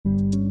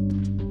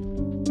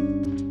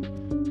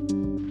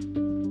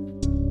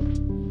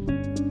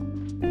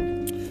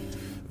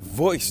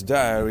Voice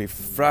Diary,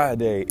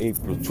 Friday,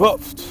 April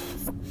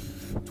 12th,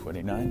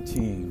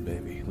 2019,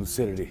 baby.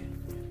 Lucidity,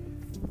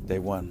 day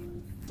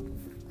 1.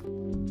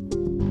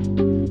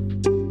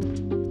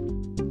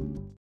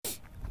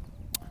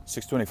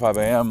 "6:25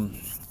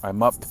 a.m.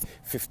 I'm up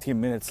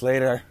 15 minutes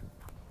later,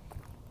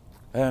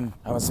 and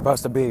I was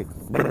supposed to be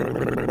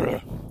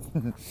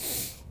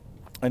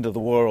end of the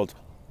world,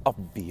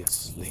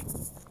 obviously.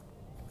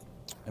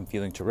 I'm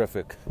feeling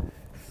terrific.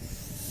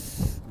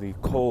 The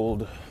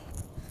cold,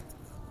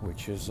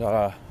 which is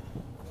alive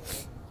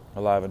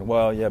and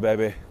well, yeah,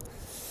 baby,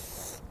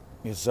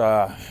 is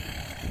not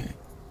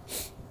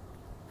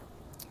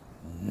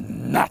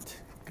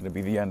gonna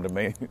be the end of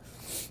me.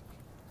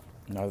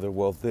 Neither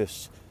will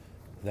this,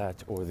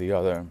 that, or the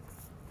other.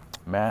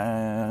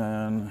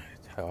 Man,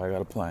 have I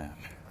got a plan.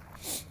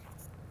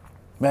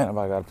 Man, have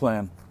I got a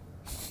plan.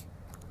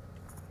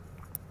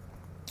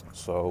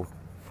 So,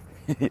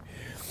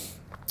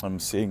 I'm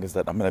seeing is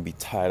that I'm gonna be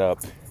tied up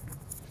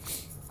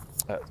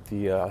at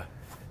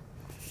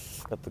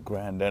the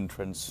grand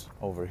entrance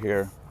over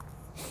here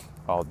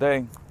all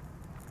day.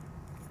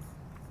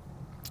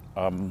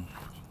 The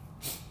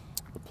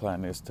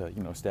plan is to,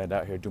 stand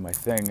out here, do my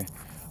thing.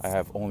 I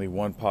have only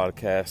one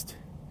podcast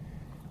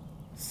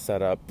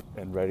set up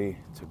and ready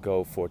to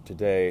go for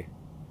today,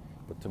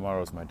 but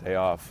tomorrow's my day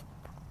off.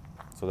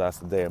 So that's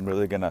the day I'm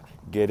really gonna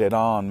get it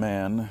on,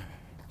 man.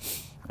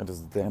 That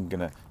is the day I'm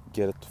gonna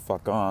get it the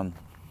fuck on.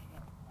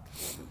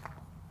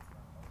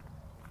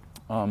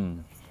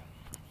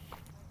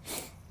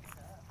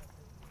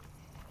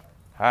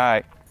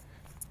 Hi.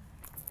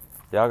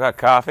 Y'all got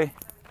coffee?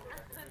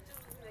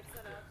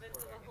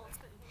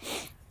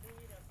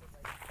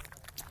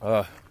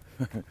 The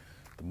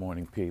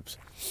morning peeps.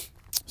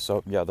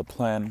 So yeah, the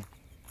plan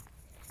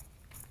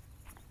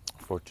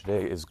for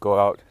today is go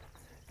out.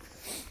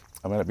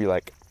 I'm gonna be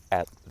like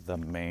at the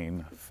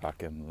main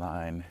fucking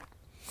line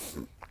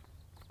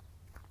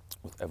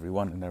with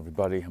everyone and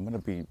everybody. I'm gonna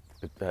be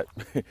at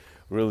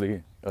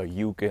really a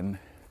Yukon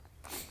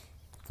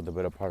for the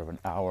better part of an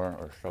hour,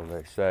 or so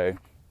they say.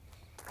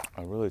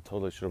 I really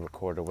totally should have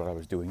recorded what I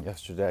was doing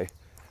yesterday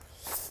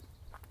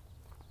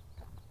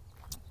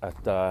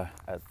at the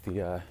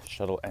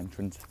shuttle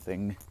entrance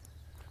thing.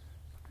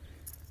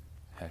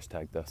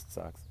 Hashtag dust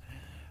sucks.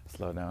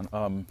 Slow down.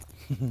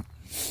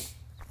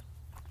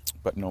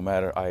 But no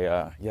matter,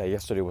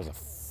 yesterday was a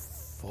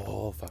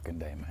full fucking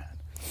day, man.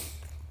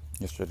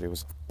 Yesterday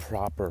was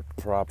proper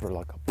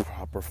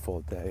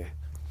full day.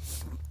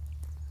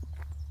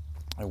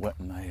 I went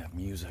and I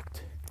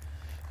musicked.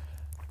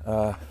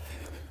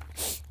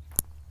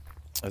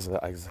 As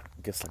I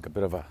guess like a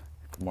bit of a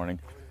good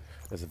morning.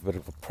 As a bit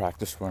of a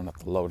practice run at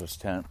the Lotus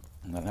tent,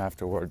 and then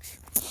afterwards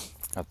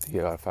at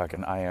the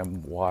fucking I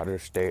Am Water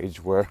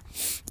stage where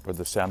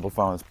the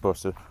Sandalphon is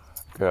supposed to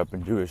get up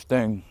and do his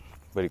thing,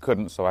 but he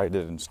couldn't, so I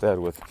did instead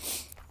with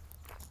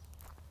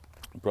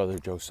brother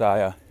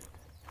Josiah.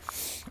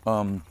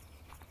 I'm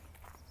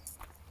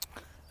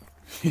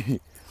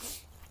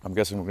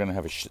guessing we're gonna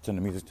have a shit ton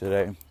of music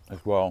today as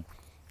well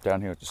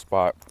down here at the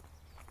spot,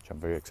 which I'm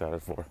very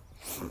excited for.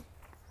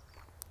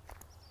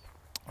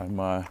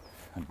 I'm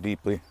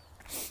deeply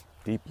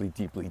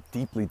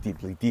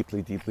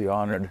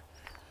honored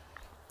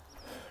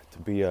to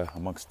be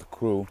amongst the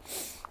crew,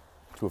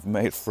 to have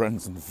made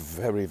friends in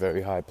very,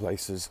 very high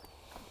places,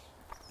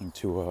 and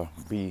to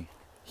be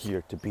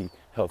here, to be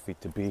healthy,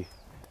 to be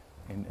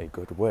in a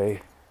good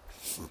way,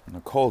 in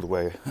a cold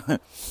way.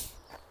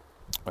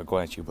 I go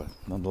at you, but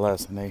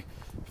nonetheless in a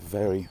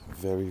very,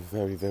 very,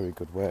 very, very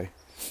good way.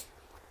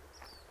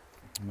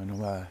 I'm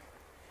gonna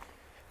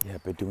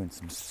be doing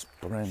some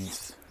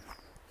sprints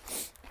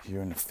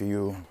here in a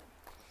few.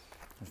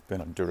 I've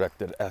been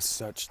directed as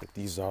such that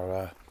these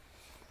are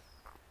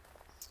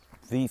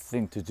the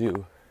thing to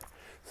do,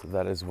 so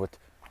that is what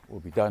will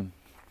be done.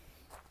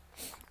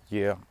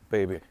 Yeah,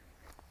 baby.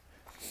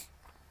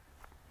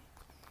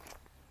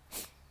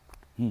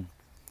 I'm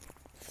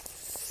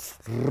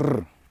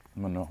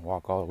gonna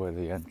walk all the way to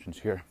the entrance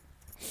here.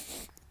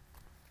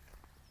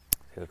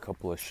 Get a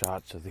couple of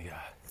shots of the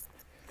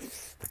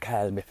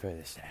calm before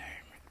the storm.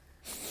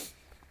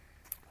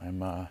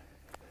 I'm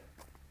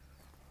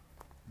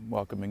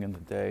welcoming in the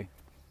day,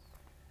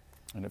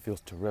 and it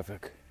feels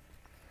terrific.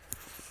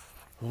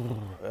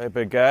 Hey,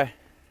 big guy.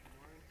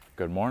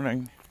 Good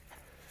morning.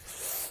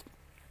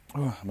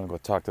 I'm gonna go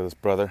talk to this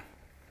brother.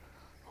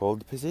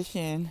 Hold the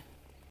position.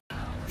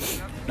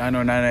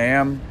 9:09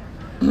 a.m.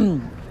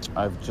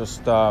 I've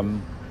just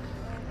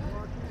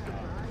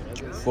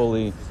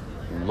fully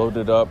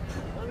loaded up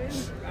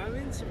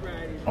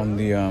on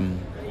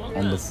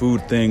the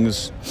food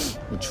things,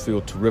 which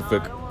feel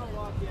terrific.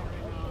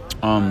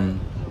 I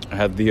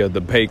had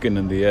the bacon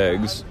and the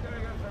eggs,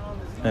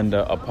 and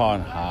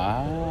upon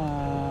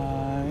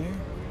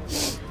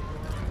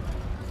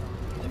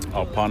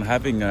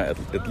having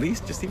at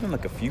least just even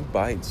like a few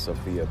bites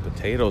of the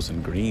potatoes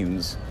and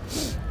greens,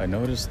 I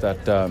noticed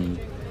that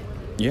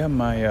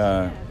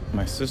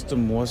my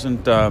system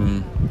wasn't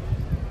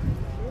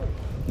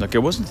it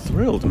wasn't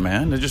thrilled,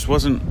 man. It just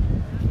wasn't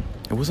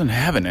wasn't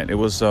having it. It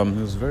was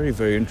very,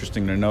 very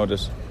interesting to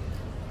notice.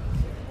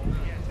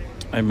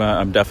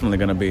 I'm definitely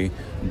going to be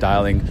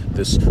dialing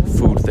this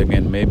food thing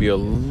in maybe a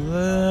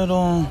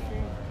little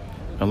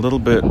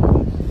bit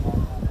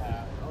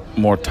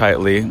more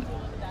tightly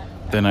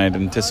than I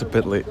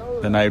anticipated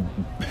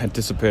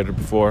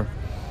before.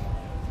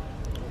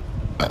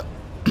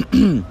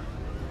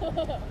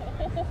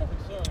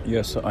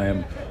 Yes, I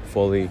am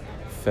fully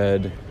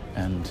fed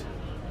and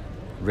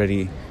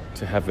ready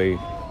to have a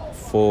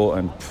full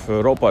and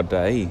proper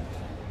day.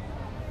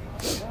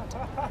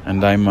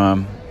 And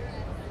I'm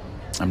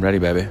ready,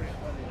 baby.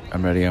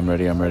 I'm ready. I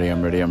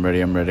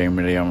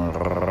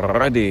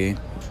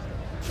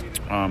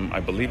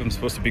believe I'm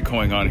supposed to be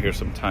going on here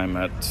sometime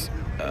at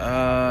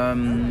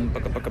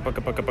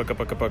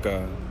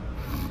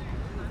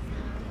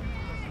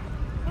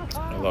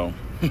hello.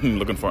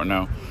 Looking for it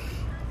now.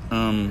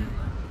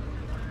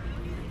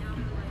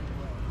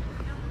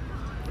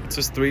 It's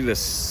just 3 to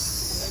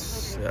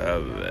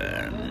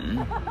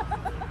 7.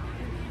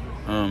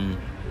 I'm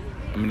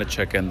gonna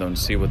check in though and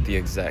see what the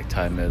exact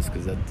time is,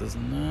 because that does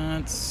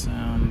not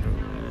sound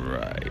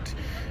right.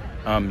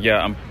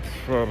 That'd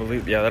probably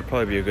be a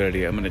good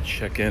idea. I'm gonna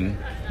check in,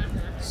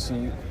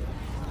 see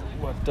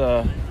what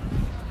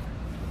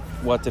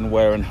and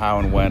where and how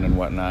and when and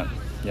whatnot.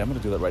 Yeah, I'm gonna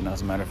do that right now,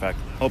 as a matter of fact.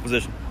 Hold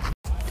position.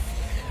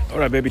 All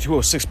right, baby,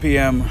 2:06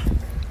 p.m.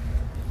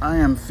 I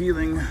am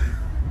feeling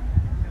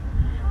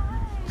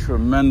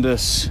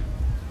tremendous.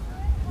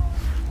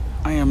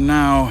 I am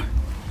now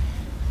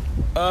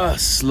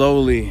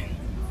slowly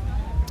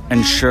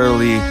and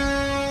surely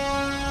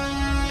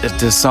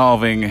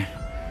dissolving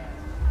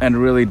and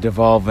really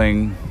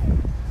devolving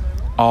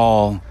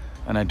all,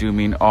 and I do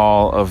mean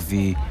all, of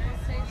the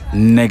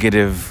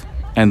negative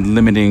and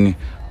limiting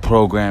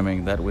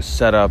programming that was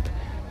set up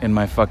in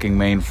my fucking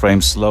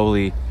mainframe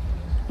slowly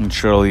and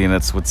surely, and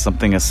it's with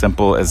something as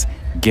simple as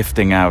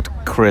gifting out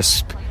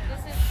crisp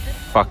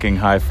fucking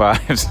high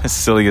fives, as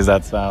silly as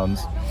that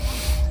sounds.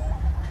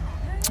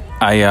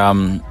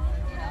 I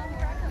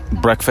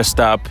breakfast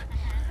up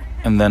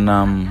and then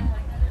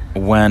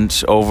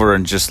went over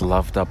and just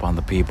loved up on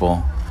the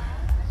people,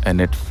 and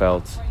it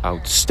felt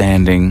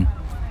outstanding.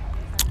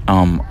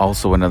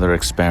 Also, another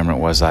experiment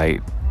was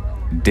I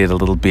did a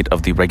little bit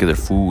of the regular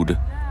food,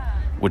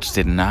 which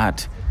did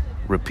not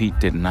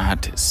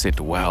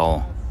sit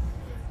well.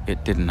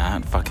 It did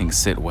not fucking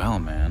sit well,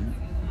 man.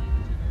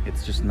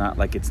 It's just not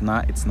like, it's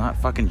not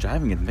fucking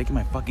jiving. It's making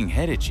my fucking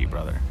head itchy,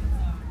 brother.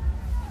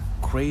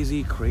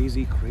 Crazy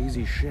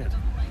shit.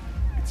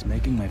 It's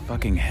making my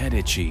fucking head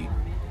itchy.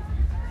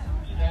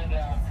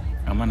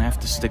 I'm gonna have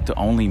to stick to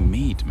only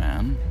meat,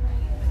 man.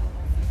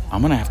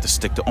 I'm gonna have to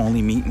stick to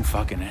only meat and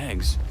fucking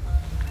eggs.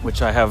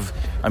 Which I have,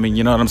 I mean,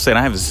 you know what I'm saying?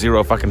 I have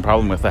zero fucking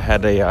problem with. I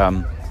had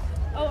a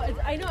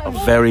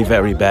very,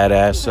 very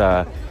badass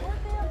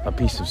a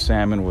piece of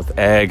salmon with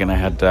egg, and I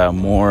had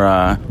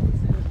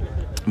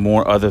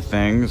more other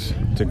things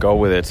to go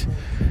with it.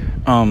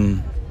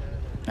 And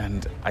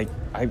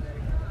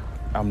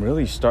I'm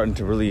really starting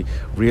to really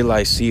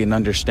realize, see, and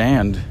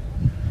understand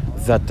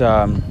that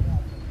I'm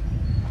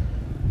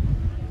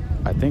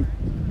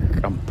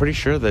pretty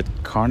sure that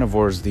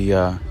carnivore is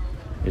the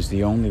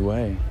only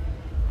way.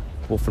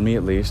 Well, for me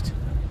at least,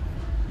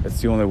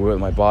 it's the only way that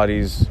my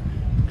body's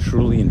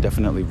truly and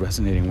definitely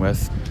resonating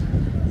with.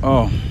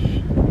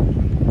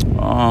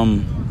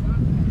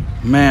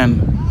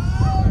 Man,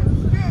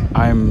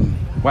 I'm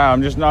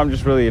just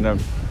really in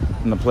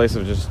the place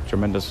of just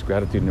tremendous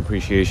gratitude and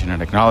appreciation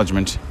and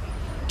acknowledgement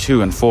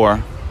to and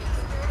for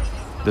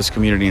this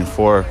community and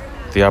for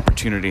the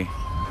opportunity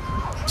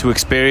to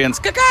experience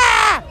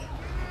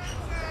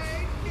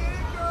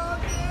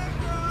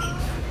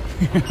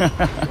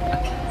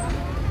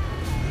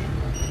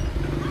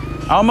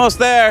Almost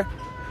there.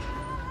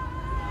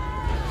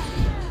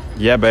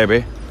 Yeah,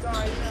 baby.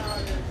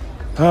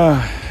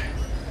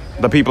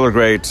 The people are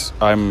great.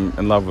 I'm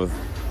in love with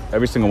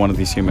every single one of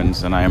these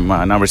humans, and I am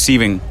now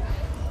receiving,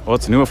 well,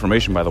 it's a new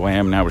information, by the way. I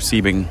am now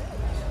receiving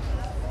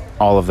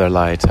all of their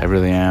light. I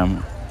really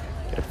am.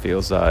 It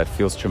feels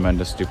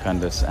tremendous,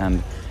 stupendous,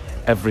 and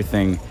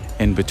everything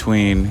in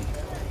between.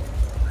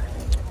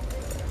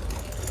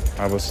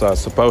 I was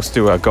supposed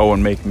to go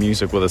and make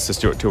music with a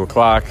sister at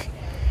 2:00,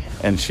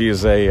 and she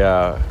is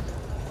a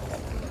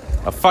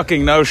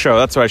fucking no-show.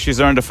 That's right,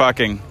 she's earned a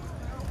fucking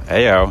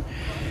heyo.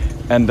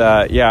 And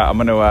I'm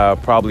gonna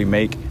probably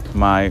make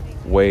my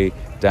way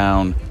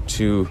down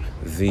to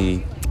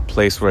the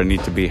place where I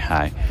need to be.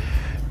 Hi.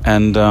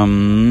 And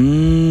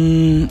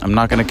I'm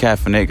not gonna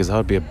caffeinate because that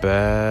would be a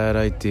bad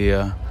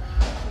idea.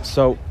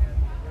 So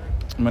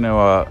I'm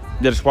gonna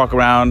just walk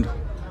around, a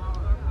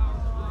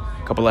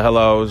couple of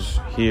hellos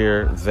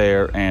here,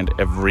 there, and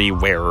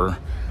everywhere.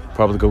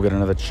 Probably go get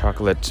another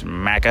chocolate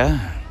maca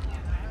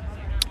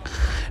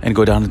and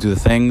go down and do the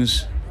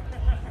things.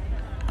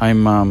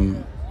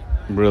 I'm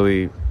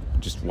really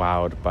just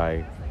wowed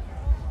by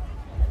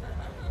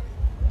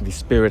the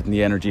spirit and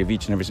the energy of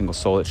each and every single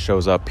soul that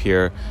shows up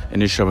here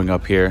and is showing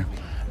up here.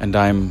 And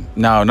I'm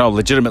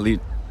legitimately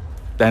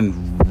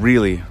and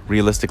really,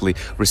 realistically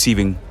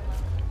receiving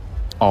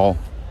all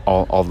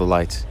the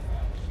light,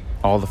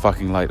 all the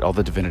fucking light, all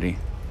the divinity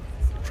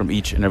from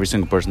each and every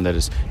single person that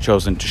is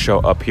chosen to show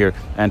up here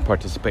and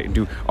participate and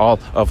do all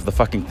of the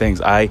fucking things.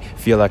 I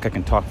feel like I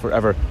can talk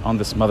forever on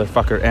this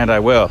motherfucker, and I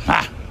will.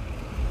 Ha!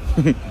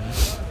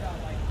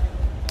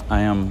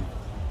 I am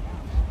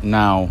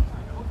now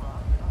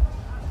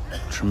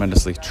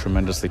tremendously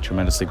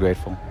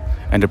grateful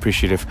and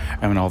appreciative,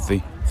 and all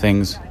the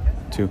things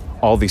to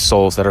all these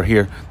souls that are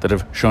here that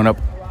have shown up,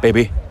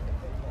 baby.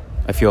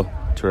 I feel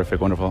terrific,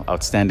 wonderful,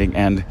 outstanding,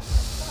 and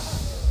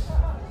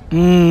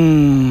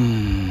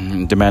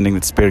demanding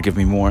that Spirit give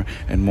me more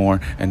and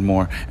more and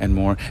more and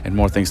more and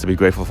more things to be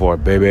grateful for,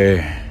 baby.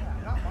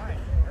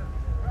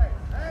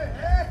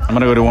 I'm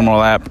gonna go do one more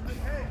lap.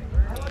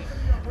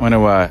 I'm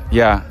gonna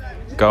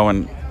go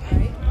and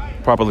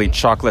properly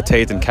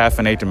chocolatate and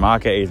caffeinate and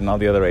maca-ate and all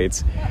the other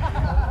aids.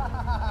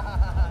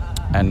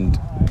 And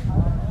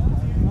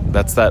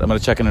that's that. I'm gonna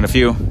check in a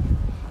few.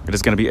 It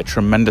is gonna be a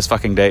tremendous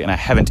fucking day, and I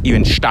haven't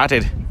even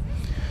started.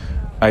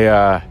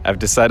 I've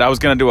decided I was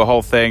going to do a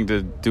whole thing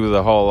to do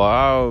the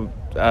whole,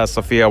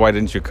 Sophia, why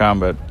didn't you come?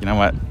 But you know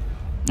what?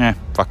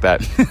 Fuck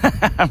that.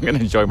 I'm going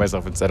to enjoy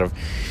myself instead of,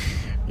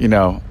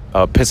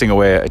 pissing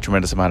away a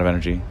tremendous amount of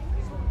energy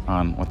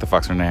on what the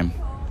fuck's her name.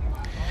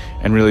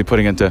 And really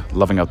putting into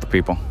loving out the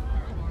people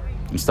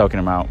and stoking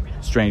them out.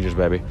 Strangers,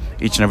 baby.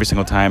 Each and every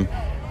single time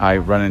I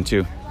run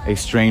into a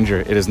stranger,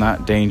 it is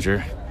not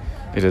danger.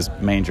 It is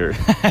manger.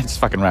 It's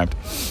fucking rhymed.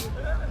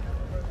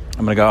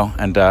 I'm going to go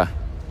and,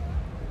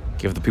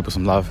 give the people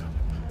some love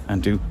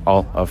and do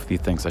all of the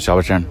things. I shall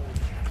return.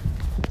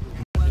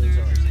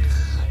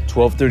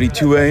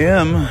 12:32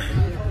 a.m.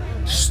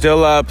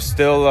 Still up,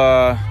 still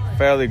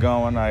fairly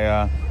going.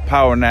 I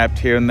power napped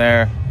here and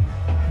there.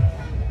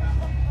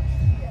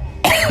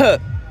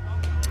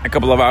 A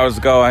couple of hours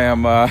ago, I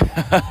am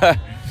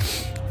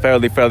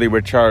fairly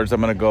recharged. I'm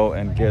gonna go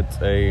and get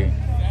a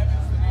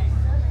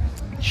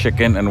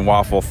chicken and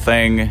waffle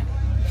thing.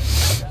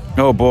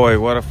 Oh boy,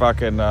 what a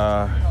fucking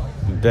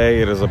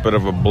day. It is a bit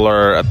of a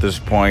blur at this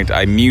point.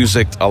 I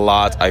musicked a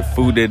lot, I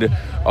fooded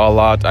a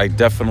lot, I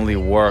definitely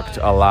worked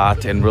a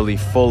lot and really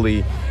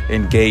fully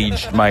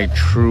engaged my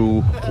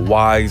true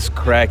wise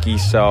cracky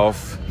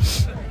self,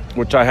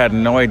 which I had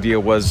no idea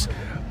was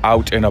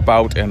out and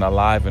about and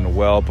alive and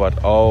well. But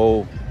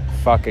oh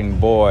fucking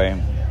boy,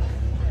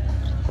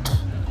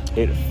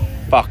 it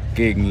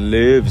fucking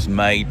lives,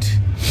 mate.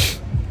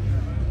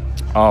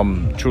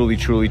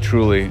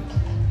 Truly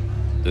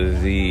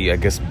the, I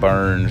guess,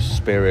 Burns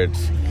spirit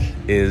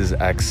is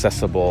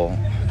accessible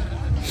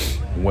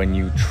when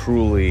you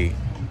truly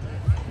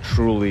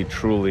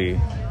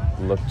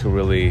look to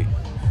really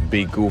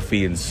be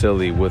goofy and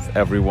silly with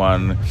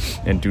everyone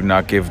and do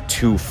not give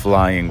two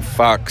flying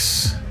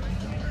fucks.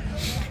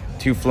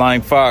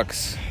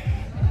 It's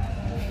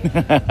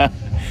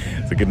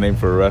a good name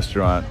for a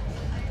restaurant.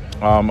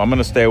 I'm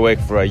gonna stay awake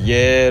for a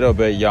little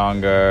bit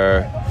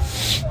younger,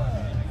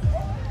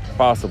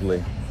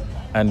 possibly,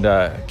 and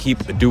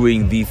keep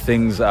doing the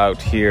things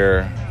out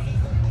here.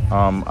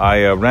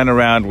 I ran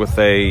around with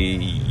a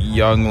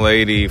young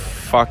lady.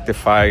 Fucked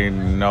if I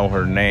know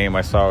her name.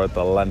 I saw her at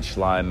the lunch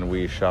line and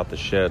we shot the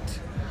shit.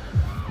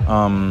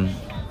 I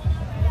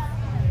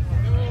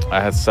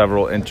had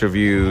several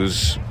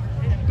interviews,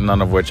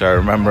 none of which I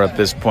remember at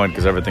this point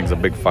because everything's a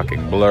big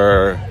fucking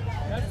blur.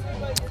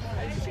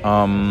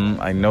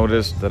 I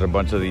noticed that a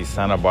bunch of these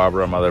Santa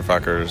Barbara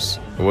motherfuckers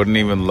wouldn't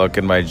even look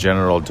in my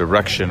general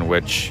direction,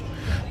 which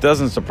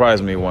doesn't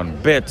surprise me one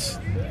bit.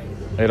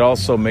 It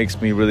also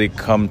makes me really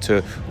come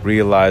to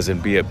realize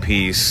and be at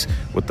peace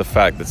with the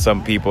fact that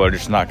some people are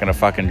just not gonna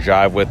fucking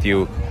jive with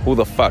you. Who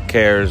the fuck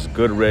cares?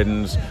 Good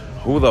riddance.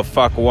 Who the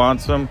fuck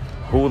wants them?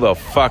 Who the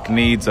fuck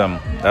needs them?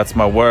 That's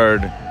my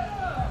word.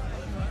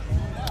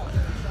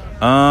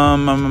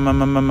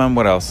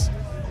 What else?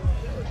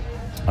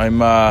 I'm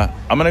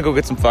gonna go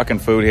get some fucking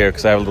food here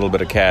because I have a little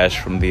bit of cash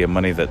from the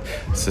money that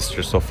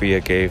Sister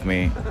Sophia gave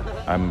me.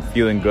 I'm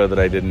feeling good that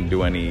I didn't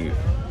do any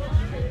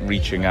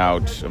reaching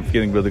out. I'm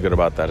feeling really good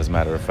about that, as a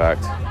matter of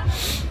fact,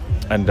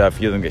 and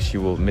feeling that she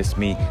will miss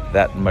me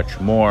that much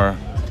more.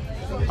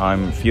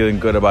 I'm feeling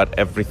good about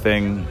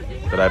everything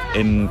that I've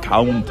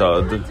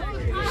encountered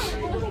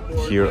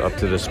here up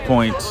to this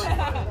point,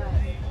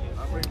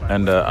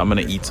 and I'm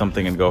gonna eat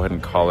something and go ahead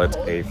and call it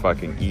a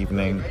fucking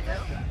evening.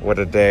 What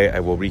a day.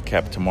 I will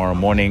recap tomorrow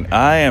morning,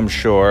 I am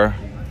sure.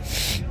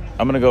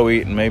 I'm gonna go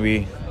eat and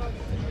maybe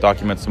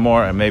document some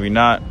more and maybe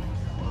not.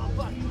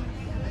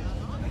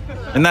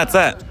 And that's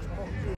that.